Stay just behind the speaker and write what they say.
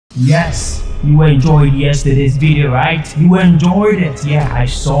Yes, you enjoyed yesterday's video, right? You enjoyed it. Yeah, I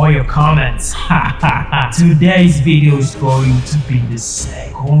saw your comments. Today's video is going to be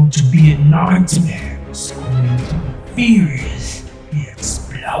going to be a nightmare. It's going to be furious. The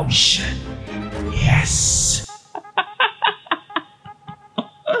explosion. Yes.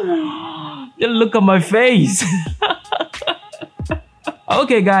 Look at my face.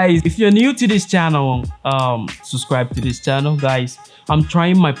 Okay guys, if you're new to this channel, subscribe to this channel guys. I'm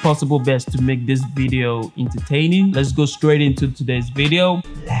trying my possible best to make this video entertaining. Let's go straight into today's video.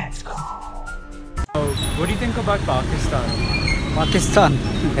 Let's go. What do you think about Pakistan? Pakistan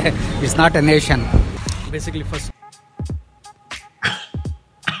is not a nation. Basically first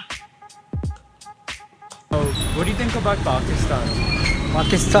what do you think about Pakistan?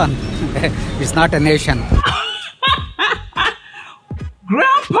 Pakistan is not a nation.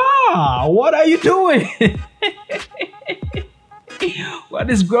 Grandpa, what are you doing? What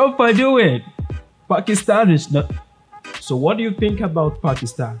is Grandpa doing? Pakistan is not. So what do you think about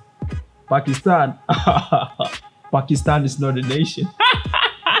Pakistan? Pakistan. Pakistan is not a nation.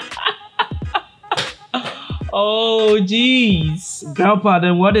 Oh jeez. Grandpa,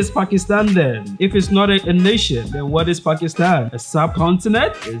 then what is Pakistan then? If it's not a nation, then what is Pakistan? A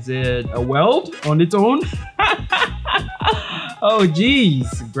subcontinent? Is it a world on its own? Oh jeez,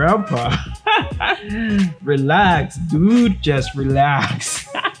 Grandpa. Relax, dude, just relax.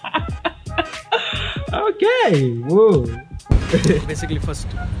 Okay, whoa. Basically first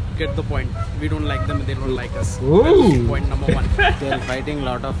get the point. We don't like them, they don't like us. Ooh. Point number one. They are fighting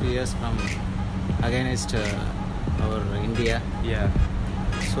lot of years from against our India. Yeah.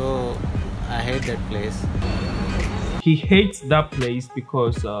 So I hate that place. He hates that place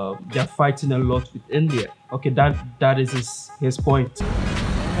because they're fighting a lot with India. Okay, that is his point.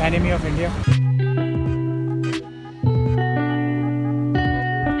 Enemy of India.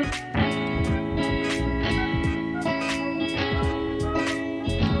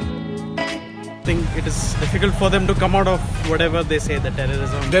 I think it is difficult for them to come out of whatever they say, the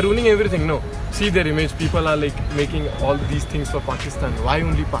terrorism. They're ruining everything, no. See their image, people are like making all these things for Pakistan. Why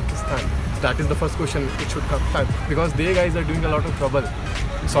only Pakistan? That is the first question it should come back. Because they guys are doing a lot of trouble.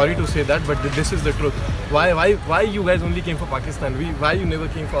 Sorry to say that, but this is the truth. Why you guys only came for Pakistan? Why you never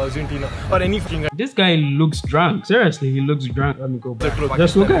came for Argentina or any fucking... This guy looks drunk. Seriously, he looks drunk. Let me go back. The truth.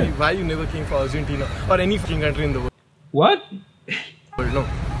 Just look at it. Why you never came for Argentina or any fucking country in the world? What? No.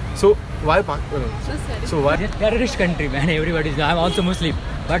 So why Pakistan? So why? It's a terrorist country, man. Everybody's. I'm also Muslim,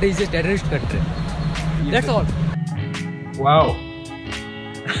 but it's a terrorist country. That's all. Wow.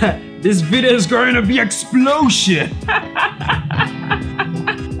 This video is going to be explosion.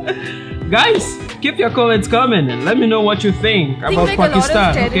 Guys, keep your comments coming and let me know what you think about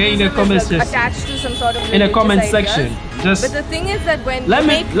Pakistan. Okay, in the comment section. Attached to some sort of in the comment ideas. section. Just but the thing is that when let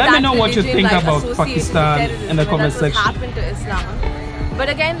me know what you religion, think like, about Pakistan in the comment section. Happened to Islam. But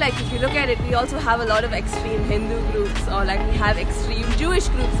again, like if you look at it, we also have a lot of extreme Hindu groups, or like we have extreme Jewish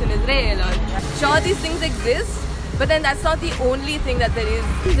groups in Israel. Or sure, these things exist, but then that's not the only thing that there is.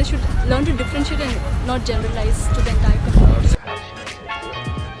 They should learn to differentiate and not generalize to the entire community.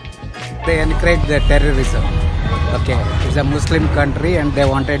 They encourage the terrorism. Okay, it's a Muslim country and they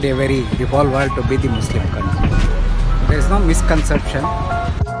wanted the whole world to be the Muslim country. There is no misconception.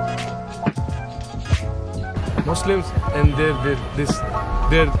 Muslims and the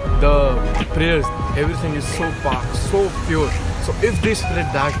prayers, everything is so so pure. So if they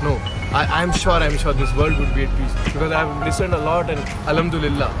spread that, no, I'm sure this world would be at peace. Because I've listened a lot and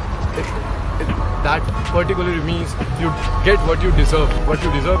Alhamdulillah, that particularly means you get what you deserve. What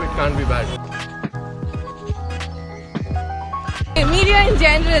you deserve, it can't be bad. Media in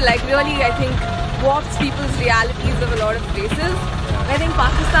general, like really, I think warps people's realities of a lot of places. I think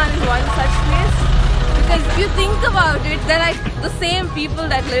Pakistan is one such place. Because if you think about it, they're like the same people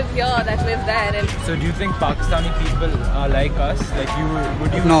that live here, that live there. And So do you think Pakistani people are like us? Like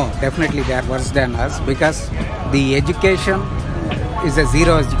would you? No, definitely they are worse than us because the education is a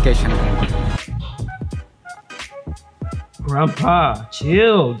zero education country. Grandpa,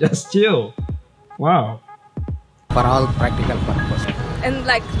 chill, just chill. Wow. For all practical purposes. And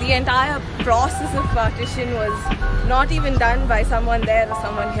like the entire process of partition was not even done by someone there or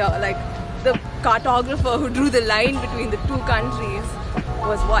someone here. Like the cartographer who drew the line between the two countries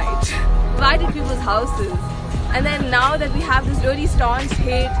was white. Divided people's houses. And then now that we have this really staunch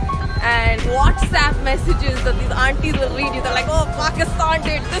hate and WhatsApp messages that these aunties will read you, they're like, oh, Pakistan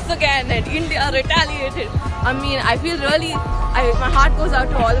did this again and India retaliated. I mean, I feel really, my heart goes out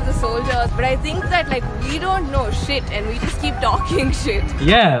to all of the soldiers, but I think that like we don't know shit and we just keep talking shit.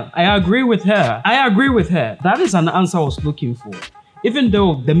 Yeah, I agree with her. That is an answer I was looking for. even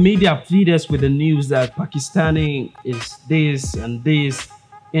though the media feed us with the news that Pakistani is this and this,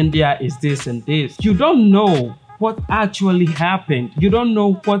 India is this and this, you don't know what actually happened. You don't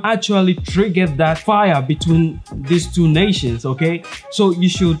know what actually triggered that fire between these two nations, okay? So you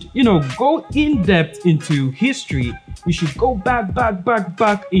should, go in depth into history. You should go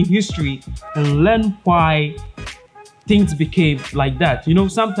back in history and learn why things became like that.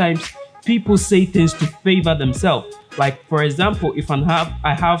 Sometimes people say things to favor themselves. Like, for example, if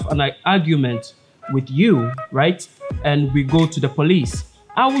I have an argument with you, right? And we go to the police,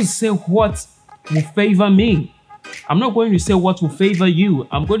 I will say what will favor me. I'm not going to say what will favor you.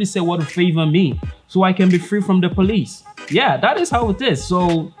 I'm going to say what will favor me so I can be free from the police. Yeah, that is how it is.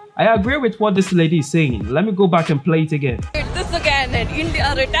 So I agree with what this lady is saying. Let me go back and play it again. This again, and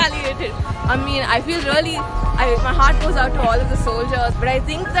India retaliated. I mean, I feel really, my heart goes out to all of the soldiers, but I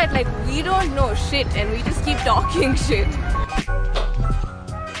think that we don't know shit and we just keep talking shit.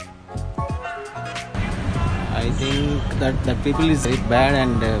 I think that people is very bad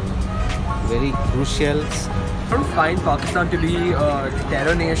and very crucial. I don't find Pakistan to be a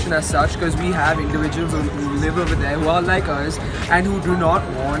terror nation as such, because we have individuals who live over there who are like us and who do not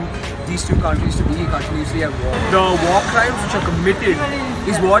want these two countries to be continuously at war. The war crimes which are committed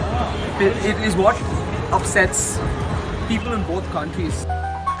is what upsets people in both countries.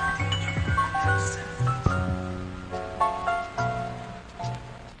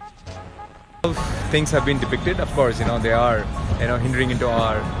 Things have been depicted, of course, they are hindering into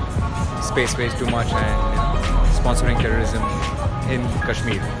our space way too much and sponsoring terrorism in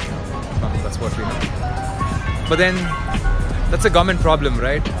Kashmir. That's what we know. But then that's a government problem,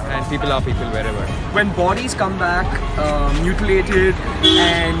 right? And people are people wherever. When bodies come back mutilated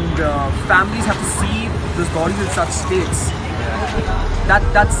and families have to see those bodies in such states,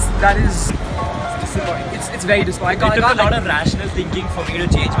 that is disappointing. It's very disappointing. It took a lot of rational thinking for me to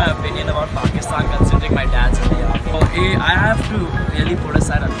change my opinion about Pakistan, considering my dad's in the army. I have to really put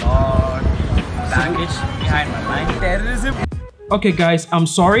aside a lot of baggage behind my mind. Terrorism. Okay guys, I'm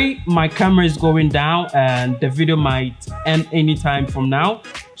sorry, my camera is going down and the video might end anytime from now.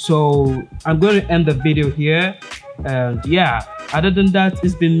 So I'm going to end the video here. And yeah, other than that,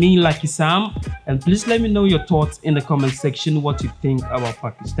 it's been me, Lucky Sam. And please let me know your thoughts in the comment section, what you think about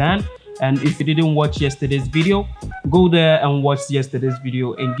Pakistan. And if you didn't watch yesterday's video, go there and watch yesterday's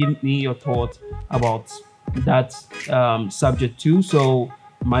video and give me your thoughts about that subject too. So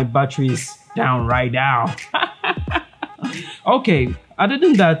my battery is down right now. Okay, other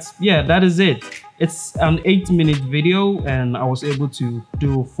than that, yeah, that is it. It's an 8-minute video and I was able to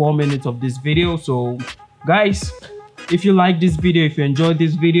do 4 minutes of this video. So guys, if you like this video, if you enjoyed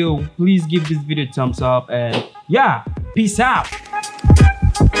this video, please give this video a thumbs up and yeah, peace out.